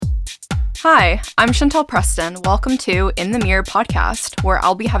Hi, I'm Chantal Preston. Welcome to In the Mirror podcast, where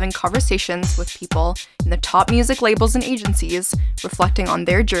I'll be having conversations with people in the top music labels and agencies, reflecting on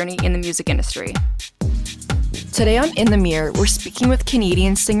their journey in the music industry. Today on In the Mirror, we're speaking with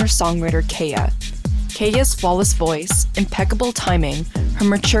Canadian singer-songwriter Kaya. Kaya's flawless voice, impeccable timing, her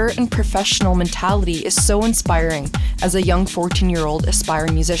mature and professional mentality is so inspiring as a young 14-year-old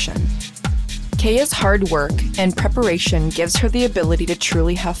aspiring musician. Kaya's hard work and preparation gives her the ability to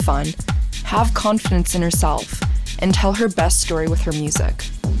truly have fun, have confidence in herself, and tell her best story with her music.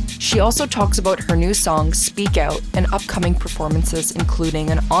 She also talks about her new song, Speak Out, and upcoming performances including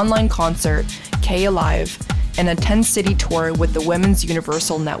an online concert, Kaya Live, and a 10-city tour with the Women's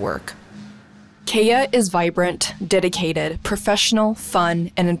Universal Network. Kaya is vibrant, dedicated, professional,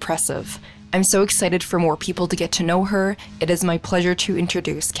 fun, and impressive. I'm so excited for more people to get to know her. It is my pleasure to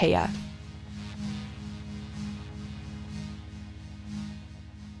introduce Kaya.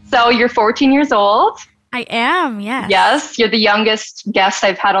 So you're 14 years old. I am, yes. Yes, you're the youngest guest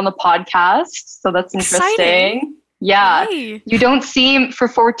I've had on the podcast, so that's interesting. Exciting. Yeah. Hey. You don't seem, for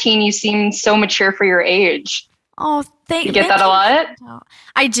 14, you seem so mature for your age. Oh, You get that a lot?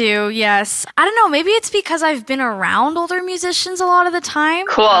 I do, yes. I don't know, maybe it's because I've been around older musicians a lot of the time.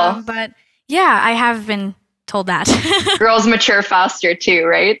 Cool. But yeah, I have been told that. Girls mature faster too,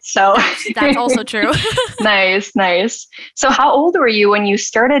 right? So That's also true. Nice. So how old were you when you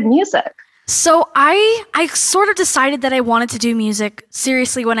started music? So I sort of decided that I wanted to do music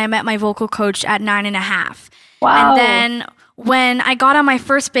seriously when I met my vocal coach at 9.5. Wow. And then when I got on my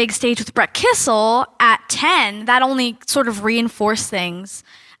first big stage with Brett Kissel at 10, that only sort of reinforced things.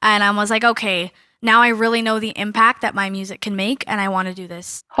 And I was like, okay, now I really know the impact that my music can make, and I want to do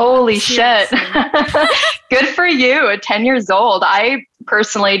this. Holy Seriously. shit. Good for you at 10 years old. I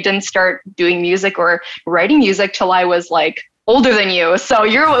personally didn't start doing music or writing music till I was like older than you. So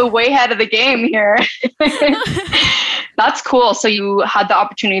you're way ahead of the game here. That's cool. So you had the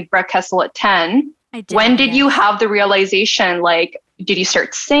opportunity with Brett Kessel at 10. I did. When did yes. you have the realization? Like, did you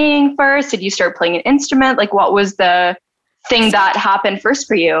start singing first? Did you start playing an instrument? Like, what was the thing that happened first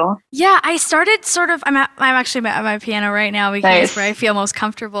for you? Yeah, I started sort of, I'm actually at my piano right now because Nice. it's where I feel most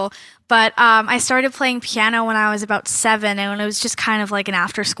comfortable. But I started playing piano when I was about 7, and it was just kind of like an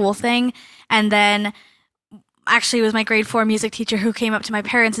after school thing. And then actually it was my grade 4 music teacher who came up to my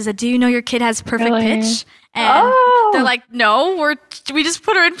parents and said, "Do you know your kid has perfect Really? pitch?" And they're like, "No, we just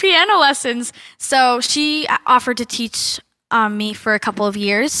put her in piano lessons." So she offered to teach me for a couple of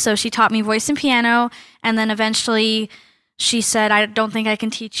years. So she taught me voice and piano, and then eventually she said, "I don't think I can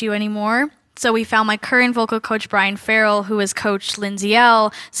teach you anymore." So we found my current vocal coach, Brian Farrell, who has coached Lindsay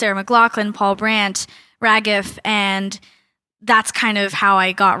Ell, Sarah McLachlan, Paul Brandt, Ragif, and that's kind of how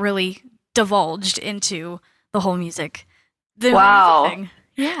I got really divulged into the whole music. Wow. Music thing.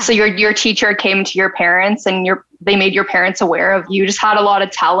 Yeah. So your teacher came to your parents and they made your parents aware of you just had a lot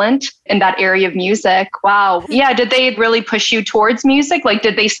of talent in that area of music. Wow. Yeah. Did they really push you towards music? Like,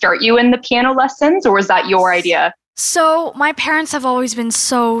 did they start you in the piano lessons, or was that your idea? So my parents have always been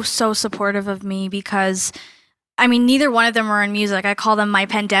so supportive of me because, I mean, neither one of them are in music. I call them my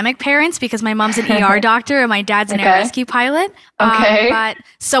pandemic parents because my mom's an ER doctor and my dad's an air rescue pilot. Okay.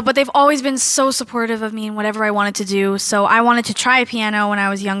 But they've always been so supportive of me in whatever I wanted to do. So I wanted to try piano when I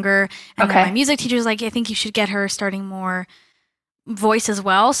was younger. And then my music teacher was like, "I think you should get her starting more voice as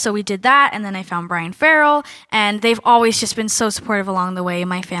well." So we did that. And then I found Brian Farrell, and they've always just been so supportive along the way in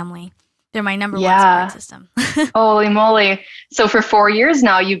my family. They're my number one support system. Holy moly. So for 4 years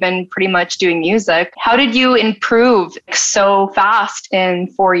now, you've been pretty much doing music. How did you improve so fast in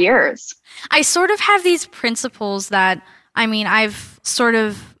 4 years? I sort of have these principles that, I mean, I've sort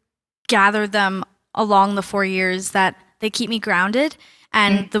of gathered them along the 4 years that they keep me grounded.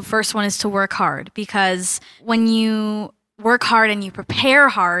 And the first one is to work hard, because when you work hard and you prepare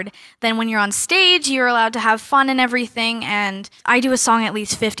hard, then when you're on stage, you're allowed to have fun and everything. And I do a song at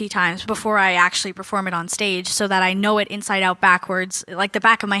least 50 times before I actually perform it on stage so that I know it inside out backwards, like the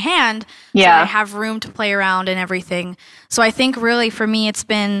back of my hand. So I have room to play around and everything. So I think really for me, it's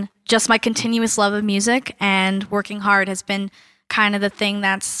been just my continuous love of music, and working hard has been kind of the thing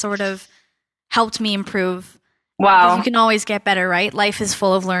that's sort of helped me improve. Wow. Because you can always get better, right? Life is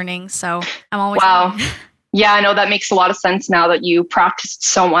full of learning. So I'm always learning. Yeah, I know that makes a lot of sense now that you practiced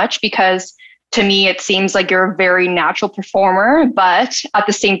so much, because to me, it seems like you're a very natural performer, but at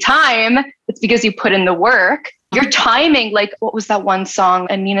the same time, it's because you put in the work. Your timing, like, what was that one song,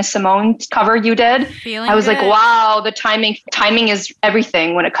 a Nina Simone cover you did? I was like, wow, the timing is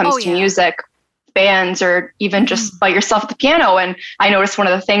everything when it comes to music, bands, or even just by yourself at the piano. And I noticed one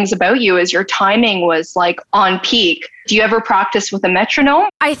of the things about you is your timing was like on peak. Do you ever practice with a metronome?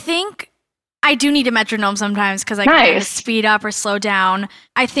 I think I do need a metronome sometimes because I can kind of speed up or slow down.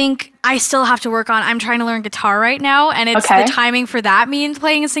 I think I still have to work on, I'm trying to learn guitar right now, and it's the timing for that, me and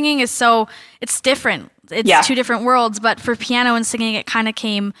playing and singing is it's different. It's two different worlds, but for piano and singing, it kind of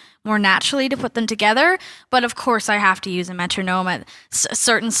came more naturally to put them together. But of course, I have to use a metronome at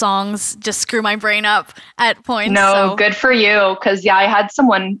certain songs, just screw my brain up at points. No, good for you. Because I had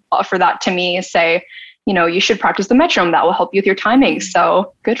someone offer that to me, say, you should practice the metronome. That will help you with your timing.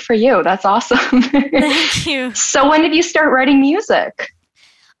 So good for you. That's awesome. Thank you. So when did you start writing music?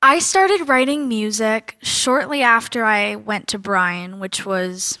 I started writing music shortly after I went to Bryan, which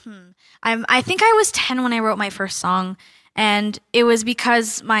was, I think I was 10 when I wrote my first song. And it was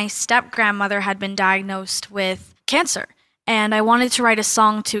because my step-grandmother had been diagnosed with cancer. And I wanted to write a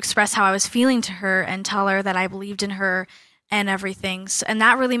song to express how I was feeling to her and tell her that I believed in her and everything. And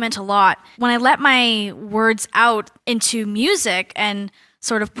that really meant a lot. When I let my words out into music and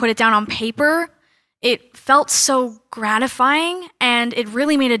sort of put it down on paper, it felt so gratifying and it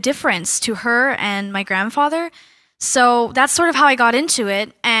really made a difference to her and my grandfather. So that's sort of how I got into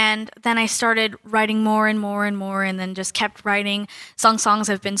it. And then I started writing more and more and more, and then just kept writing. Some songs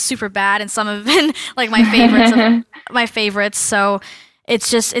have been super bad and some have been like my favorites. So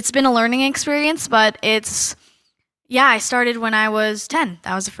it's been a learning experience, but I started when I was 10.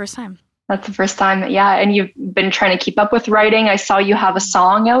 That was the first time. That's the first time. Yeah. And you've been trying to keep up with writing. I saw you have a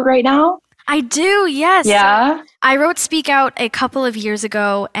song out right now. I do, yes. Yeah. I wrote Speak Out a couple of years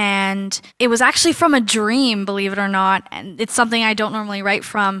ago, and it was actually from a dream, believe it or not. And it's something I don't normally write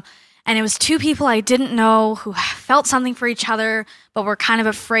from. And it was two people I didn't know who felt something for each other, but were kind of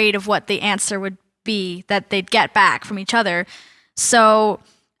afraid of what the answer would be that they'd get back from each other. So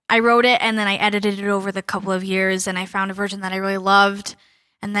I wrote it, and then I edited it over the couple of years, and I found a version that I really loved.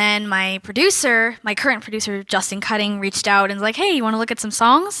 And then my current producer, Justin Cutting, reached out and was like, hey, you want to look at some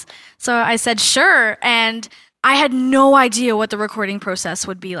songs? So I said, sure. And I had no idea what the recording process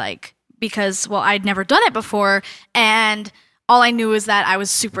would be like because, I'd never done it before. And all I knew was that I was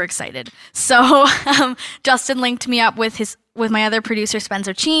super excited. So Justin linked me up with my other producer,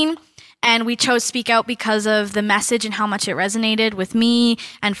 Spencer Cheen. And we chose Speak Out because of the message and how much it resonated with me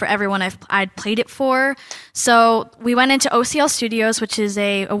and for everyone I'd played it for. So we went into OCL Studios, which is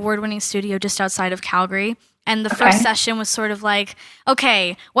a award-winning studio just outside of Calgary. And the first session was sort of like,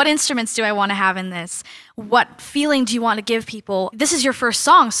 okay, what instruments do I want to have in this? What feeling do you want to give people? This is your first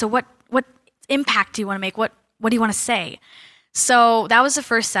song, so what impact do you want to make? What do you want to say? So that was the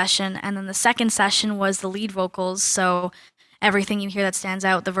first session. And then the second session was the lead vocals. So everything you hear that stands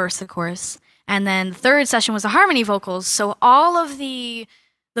out, the verse, the chorus. And then the third session was the harmony vocals. So all of the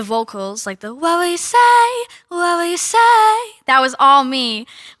vocals, like the what will you say, that was all me.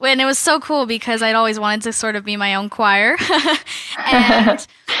 And it was so cool because I'd always wanted to sort of be my own choir. And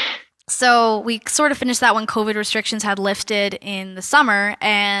so we sort of finished that when COVID restrictions had lifted in the summer,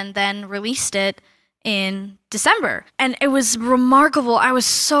 and then released it in December. And it was remarkable. I was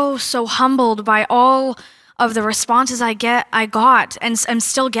so humbled by all of the responses I got, and I'm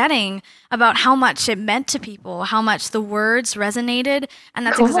still getting, about how much it meant to people, how much the words resonated, and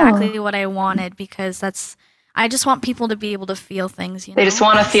that's exactly what I wanted, because I just want people to be able to feel things. They just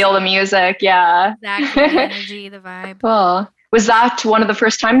want to feel the music, yeah. Exactly, the energy, the vibe. Cool. Was that one of the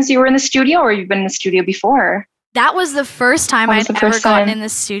first times you were in the studio, or you've been in the studio before? That was the first time I'd ever gotten in the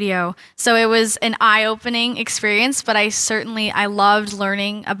studio. So it was an eye-opening experience, but I loved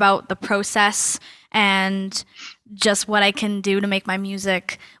learning about the process and just what I can do to make my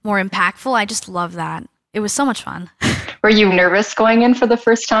music more impactful. I just love that. It was so much fun. Were you nervous going in for the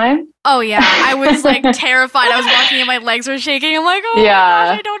first time? Oh yeah, I was like terrified. I was walking and my legs were shaking. I'm like, oh my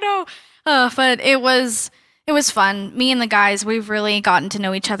gosh, I don't know. But it was fun. Me and the guys, we've really gotten to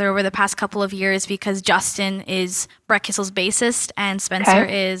know each other over the past couple of years because Justin is Brett Kissel's bassist and Spencer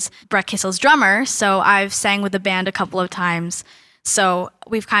is Brett Kissel's drummer. So I've sang with the band a couple of times. So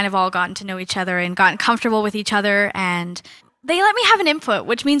we've kind of all gotten to know each other and gotten comfortable with each other, and they let me have an input,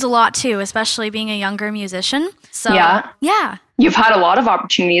 which means a lot too, especially being a younger musician. So yeah. You've had a lot of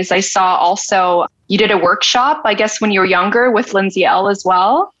opportunities. I saw also you did a workshop, I guess, when you were younger with Lindsay Ell as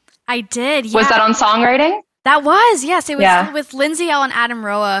well. I did, yeah. Was that on songwriting? That was, yes. It was with Lindsay Ell and Adam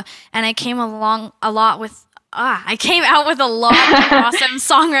Roa, and I came out with a lot of awesome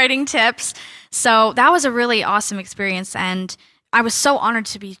songwriting tips. So that was a really awesome experience, and I was so honored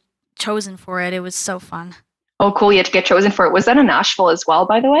to be chosen for it. It was so fun. Oh, cool. You had to get chosen for it. Was that in Nashville as well,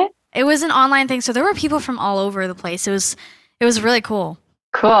 by the way? It was an online thing, so there were people from all over the place. It was really cool.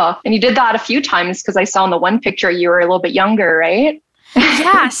 Cool. And you did that a few times because I saw in the one picture you were a little bit younger, right?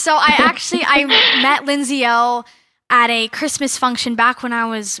 Yeah. So I met Lindsay Ell at a Christmas function back when I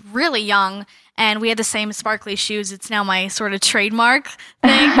was really young, and we had the same sparkly shoes. It's now my sort of trademark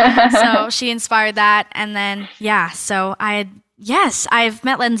thing. So she inspired that. And then, so I've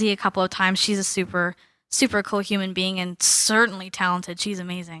met Lindsay a couple of times. She's a super, super cool human being and certainly talented. She's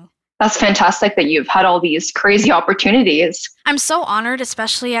amazing. That's fantastic that you've had all these crazy opportunities. I'm so honored,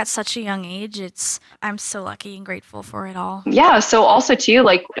 especially at such a young age. I'm so lucky and grateful for it all. Yeah. So also too,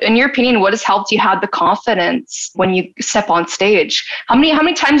 like, in your opinion, what has helped you have the confidence when you step on stage? How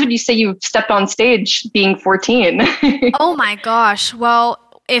many times would you say you've stepped on stage being 14? Oh my gosh. Well,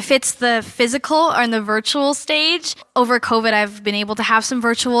 if it's the physical or in the virtual stage, over COVID, I've been able to have some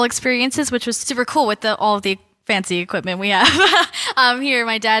virtual experiences, which was super cool with all of the fancy equipment we have here.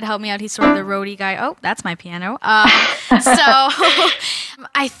 My dad helped me out. He's sort of the roadie guy. Oh, that's my piano. So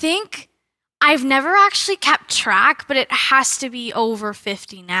I think I've never actually kept track, but it has to be over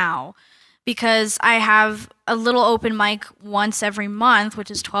 50 now because I have a little open mic once every month, which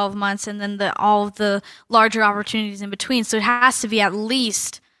is 12 months, and then all of the larger opportunities in between. So it has to be at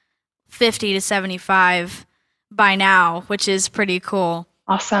least 50 to 75 by now, which is pretty cool.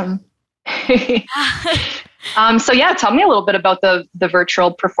 Awesome. So tell me a little bit about the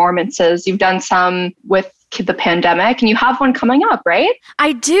virtual performances. You've done some with the pandemic and you have one coming up, right?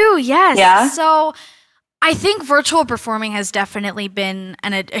 I do, yes. Yeah. So I think virtual performing has definitely been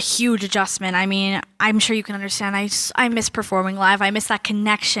a huge adjustment. I mean, I'm sure you can understand. I miss performing live. I miss that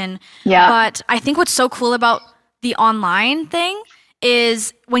connection. Yeah. But I think what's so cool about the online thing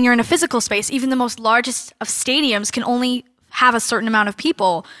is when you're in a physical space, even the most largest of stadiums can only have a certain amount of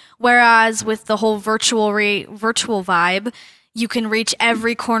people. Whereas with the whole virtual vibe, you can reach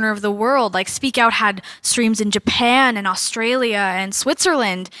every corner of the world. Like Speak Out had streams in Japan and Australia and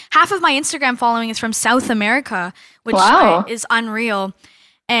Switzerland. Half of my Instagram following is from South America, which is unreal.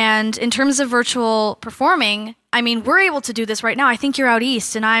 And in terms of virtual performing, I mean, we're able to do this right now. I think you're out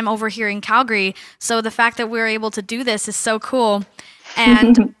east and I'm over here in Calgary. So the fact that we're able to do this is so cool.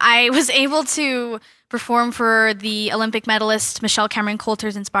 And I was able to perform for the Olympic medalist Michelle Cameron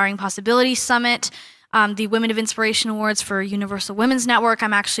Coulter's Inspiring Possibilities Summit, the Women of Inspiration Awards for Universal Women's Network.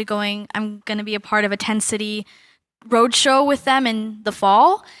 I'm going to be a part of a 10-city roadshow with them in the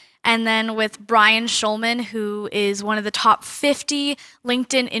fall. And then with Brian Schulman, who is one of the top 50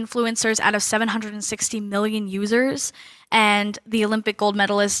 LinkedIn influencers out of 760 million users, and the Olympic gold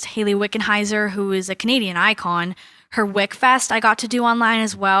medalist Hayley Wickenheiser, who is a Canadian icon. Her WickFest I got to do online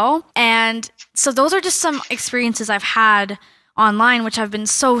as well. And so those are just some experiences I've had online, which I've been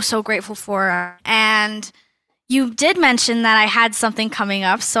so, so grateful for. And you did mention that I had something coming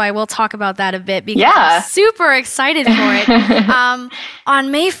up, so I will talk about that a bit because I'm super excited for it.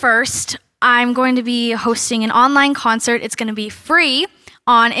 On May 1st, I'm going to be hosting an online concert. It's going to be free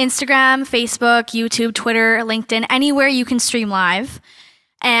on Instagram, Facebook, YouTube, Twitter, LinkedIn, anywhere you can stream live.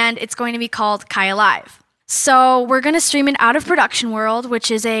 And it's going to be called Kaya Live. So we're going to stream it out of Production World, which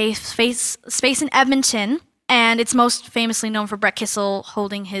is a space in Edmonton. And it's most famously known for Brett Kissel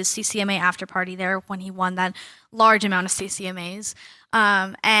holding his CCMA after party there when he won that large amount of CCMAs.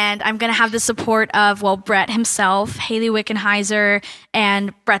 And I'm going to have the support of, Brett himself, Hayley Wickenheiser,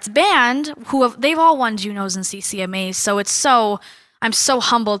 and Brett's band, they've all won Junos and CCMAs. So I'm so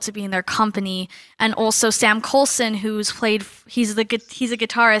humbled to be in their company. And also Sam Colson, he's a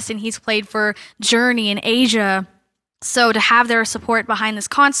guitarist and he's played for Journey in Asia. So to have their support behind this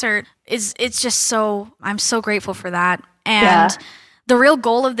concert I'm so grateful for that. And the real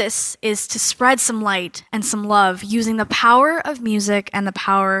goal of this is to spread some light and some love using the power of music and the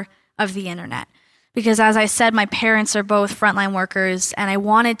power of the internet. Because as I said, my parents are both frontline workers and I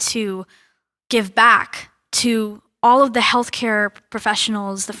wanted to give back to all of the healthcare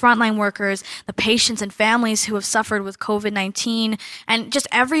professionals, the frontline workers, the patients and families who have suffered with COVID-19, and just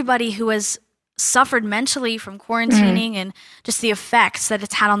everybody who has suffered mentally from quarantining and just the effects that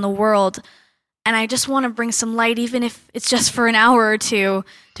it's had on the world. And I just want to bring some light, even if it's just for an hour or two,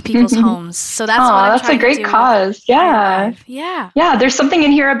 to people's homes. So that's what I'm trying to do. That's a great cause. Yeah. Yeah. There's something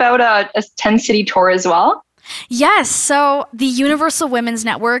in here about a 10-city tour as well. Yes. So the Universal Women's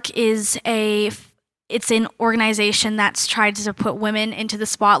Network it's an organization that's tried to put women into the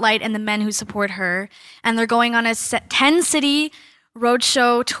spotlight and the men who support her. And they're going on a 10-city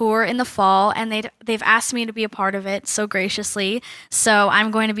roadshow tour in the fall, and they've asked me to be a part of it so graciously. So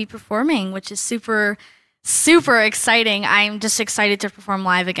I'm going to be performing, which is super, super exciting. I'm just excited to perform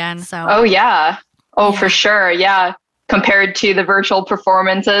live again. So. Oh, yeah. For sure. Yeah. Compared to the virtual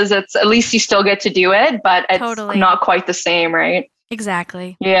performances, it's at least you still get to do it, but it's not quite the same, right?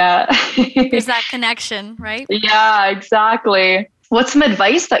 Exactly. Yeah. There's that connection, right? Yeah, exactly. What's some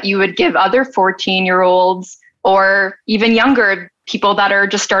advice that you would give other 14-year-olds or even younger people that are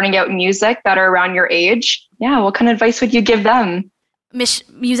just starting out in music that are around your age? Yeah, what kind of advice would you give them?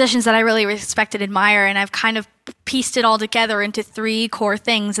 Musicians that I really respect and admire, and I've kind of pieced it all together into 3 core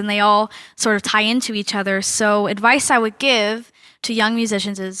things, and they all sort of tie into each other. So advice I would give to young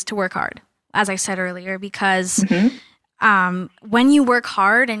musicians is to work hard, as I said earlier, because when you work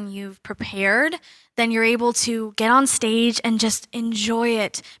hard and you've prepared, then you're able to get on stage and just enjoy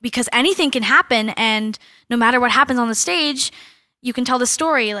it, because anything can happen, and no matter what happens on the stage, you can tell the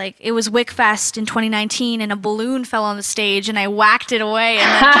story. Like, it was WickFest in 2019 and a balloon fell on the stage and I whacked it away and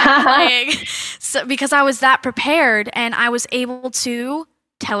then kept playing. So, because I was that prepared, and I was able to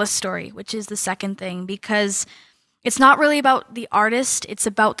tell a story, which is the second thing, because it's not really about the artist, it's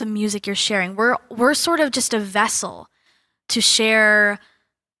about the music you're sharing. We're sort of just a vessel to share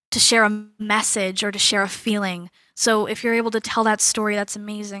a message or to share a feeling. So if you're able to tell that story, that's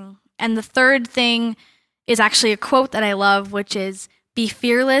amazing. And the third thing is actually a quote that I love, which is, "Be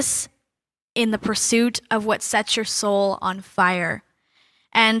fearless in the pursuit of what sets your soul on fire."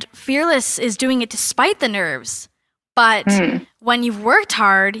 And fearless is doing it despite the nerves. But when you've worked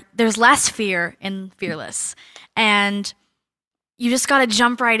hard, there's less fear in fearless. And you just got to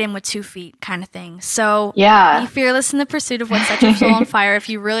jump right in with 2 feet, kind of thing. So be fearless in the pursuit of what sets your soul on fire. If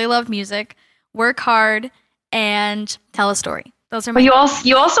you really love music, work hard and tell a story. Those are my. But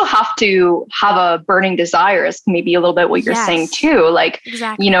you also have to have a burning desire, is maybe a little bit what you're saying too. Like,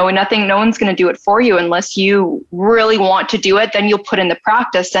 exactly. No one's going to do it for you unless you really want to do it. Then you'll put in the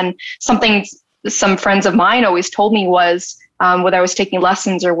practice. And something some friends of mine always told me was, whether I was taking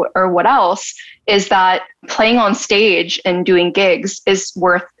lessons or what else, is that playing on stage and doing gigs is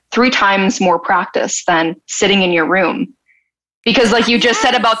worth 3 times more practice than sitting in your room. Because like you just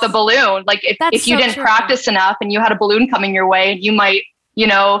said about the balloon, like if you didn't practice enough and you had a balloon coming your way, you might,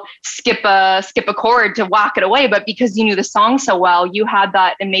 skip a chord to whack it away. But because you knew the song so well, you had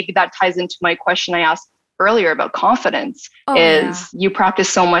that. And maybe that ties into my question I asked earlier about confidence, you practice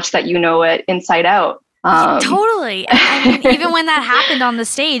so much that you know it inside out. Totally. I mean, even when that happened on the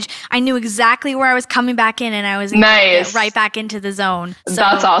stage, I knew exactly where I was coming back in, and I was nice. Right back into the zone. So,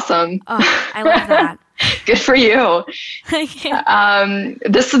 that's awesome. Oh, I love that. Good for you. Thank you.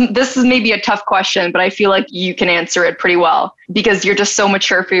 This is maybe a tough question, but I feel like you can answer it pretty well because you're just so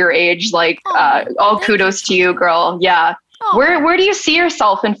mature for your age. Like, all kudos to you, girl. Yeah. Oh. Where do you see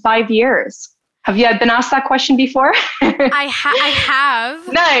yourself in 5 years? Have you been asked that question before? I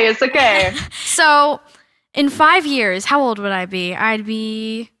have. Nice. Okay. So, in 5 years, how old would I be? I'd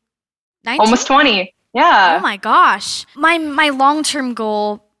be 19. Almost 20. Yeah. Oh my gosh. My long-term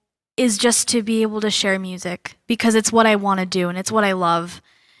goal is just to be able to share music, because it's what I want to do and it's what I love,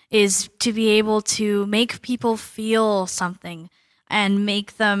 is to be able to make people feel something and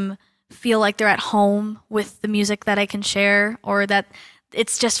make them feel like they're at home with the music that I can share, or that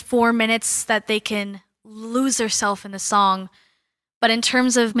it's just 4 minutes that they can lose themselves in the song. But in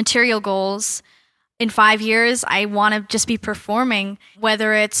terms of material goals, in 5 years, I want to just be performing,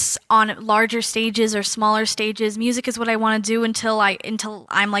 whether it's on larger stages or smaller stages. Music is what I want to do until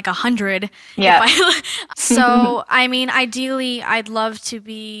I'm like 100. Yeah. So, I mean, ideally, I'd love to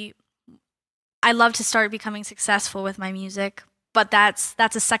start becoming successful with my music, but that's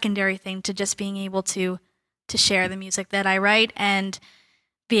a secondary thing to just being able to share the music that I write and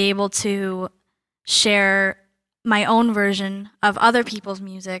be able to share my own version of other people's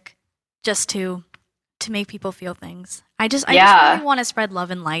music, just to make people feel things. I just really want to spread love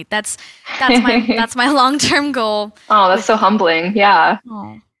and light. That's my long-term goal. Oh, that's so humbling. Yeah.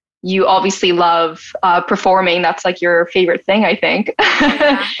 Oh. You obviously love performing. That's like your favorite thing, I think.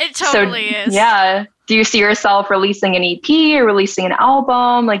 Yeah, it totally is. Yeah. Do you see yourself releasing an EP or releasing an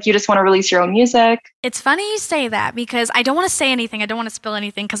album? Like, you just want to release your own music? It's funny you say that, because I don't want to say anything. I don't want to spill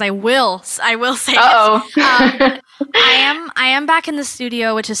anything, because I will say Uh-oh. it. I am back in the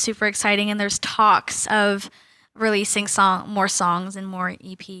studio, which is super exciting, and there's talks of releasing more songs and more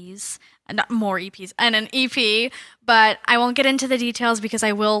EPs. Not more EPs and an EP, but I won't get into the details because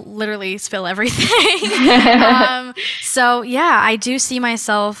I will literally spill everything. So yeah, I do see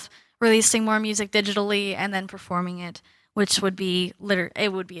myself releasing more music digitally and then performing it, which would be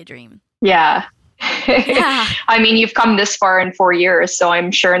it would be a dream. Yeah. Yeah. I mean, you've come this far in 4 years, so I'm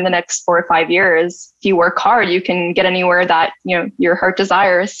sure in the next 4 or 5 years, if you work hard, you can get anywhere that, your heart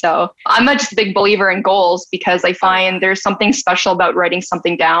desires. So I'm just a big believer in goals, because I find there's something special about writing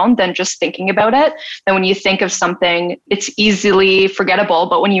something down than just thinking about it. And when you think of something, it's easily forgettable,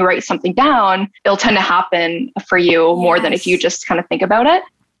 but when you write something down, it'll tend to happen for you more than if you just kind of think about it.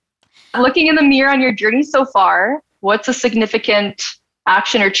 Looking in the mirror on your journey so far, what's a significant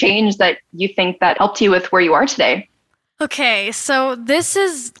action or change that you think that helped you with where you are today? Okay, so this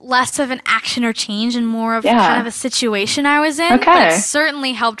is less of an action or change and more of kind of a situation I was in, but it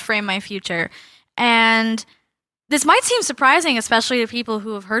certainly helped frame my future. And this might seem surprising, especially to people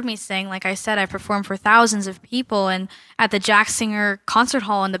who have heard me sing. Like I said, I performed for thousands of people and at the Jack Singer Concert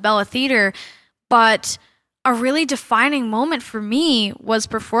Hall and the Bella Theater. But a really defining moment for me was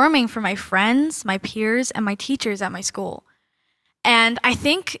performing for my friends, my peers, and my teachers at my school. And I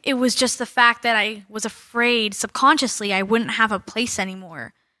think it was just the fact that I was afraid subconsciously I wouldn't have a place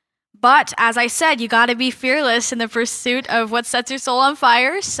anymore. But as I said, you got to be fearless in the pursuit of what sets your soul on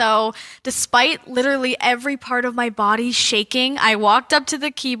fire. So despite literally every part of my body shaking, I walked up to the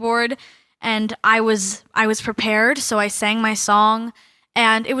keyboard and I was prepared. So I sang my song.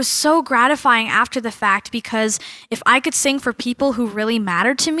 And it was so gratifying after the fact, because if I could sing for people who really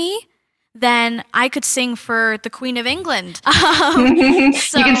mattered to me, then I could sing for the Queen of England. So, you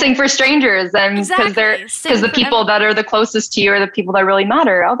can sing for strangers, and because the people that are the closest to you are the people that really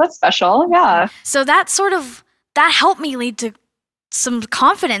matter. Oh, that's special. Yeah. So that helped me lead to some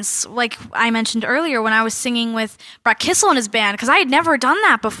confidence, like I mentioned earlier, when I was singing with Brett Kissel and his band, because I had never done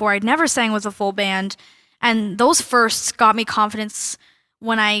that before. I'd never sang with a full band, and those firsts got me confidence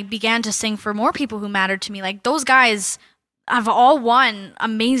when I began to sing for more people who mattered to me. Like, those guys have all won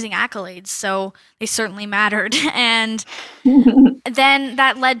amazing accolades, so they certainly mattered. And then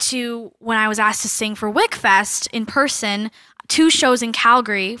that led to when I was asked to sing for WickFest in person, 2 shows in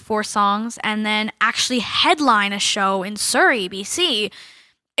Calgary, 4 songs, and then actually headline a show in Surrey, BC.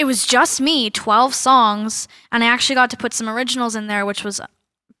 It was just me, 12 songs, and I actually got to put some originals in there, which was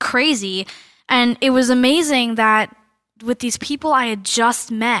crazy. And it was amazing that with these people I had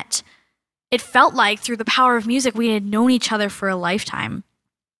just met, it felt like through the power of music, we had known each other for a lifetime.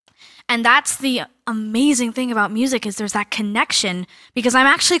 And that's the amazing thing about music, is there's that connection, because I'm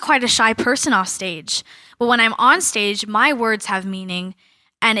actually quite a shy person off stage. But when I'm on stage, my words have meaning,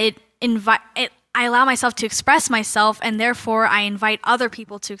 and I allow myself to express myself, and therefore I invite other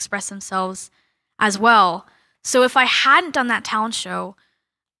people to express themselves as well. So if I hadn't done that talent show,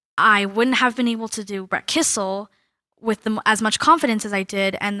 I wouldn't have been able to do Brett Kissel with as much confidence as I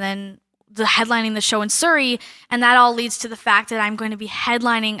did, and then the headlining the show in Surrey, and that all leads to the fact that I'm going to be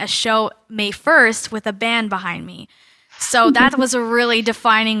headlining a show May 1st with a band behind me. So that was a really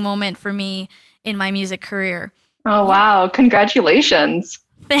defining moment for me in my music career. Oh, wow. Congratulations.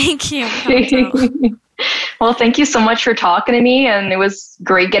 Thank you. Well, thank you so much for talking to me, and it was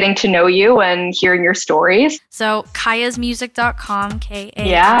great getting to know you and hearing your stories. So kayasmusic.com,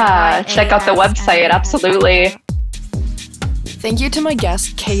 Yeah, check out the website. Absolutely. Thank you to my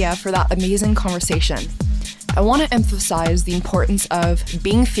guest, Kaya, for that amazing conversation. I want to emphasize the importance of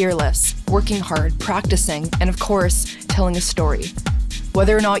being fearless, working hard, practicing, and of course, telling a story.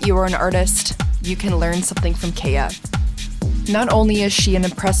 Whether or not you are an artist, you can learn something from Kaya. Not only is she an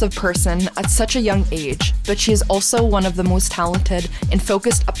impressive person at such a young age, but she is also one of the most talented and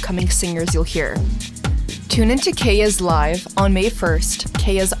focused upcoming singers you'll hear. Tune into Kaya's Live on May 1st,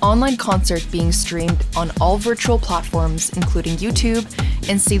 Kaya's online concert being streamed on all virtual platforms, including YouTube,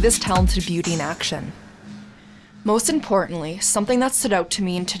 and see this talented beauty in action. Most importantly, something that stood out to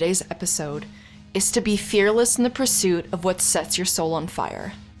me in today's episode is to be fearless in the pursuit of what sets your soul on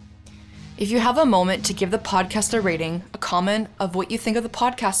fire. If you have a moment to give the podcast a rating, a comment of what you think of the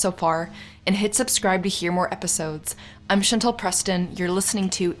podcast so far, and hit subscribe to hear more episodes, I'm Chantal Preston, you're listening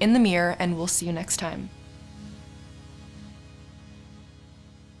to In the Mirror, and we'll see you next time.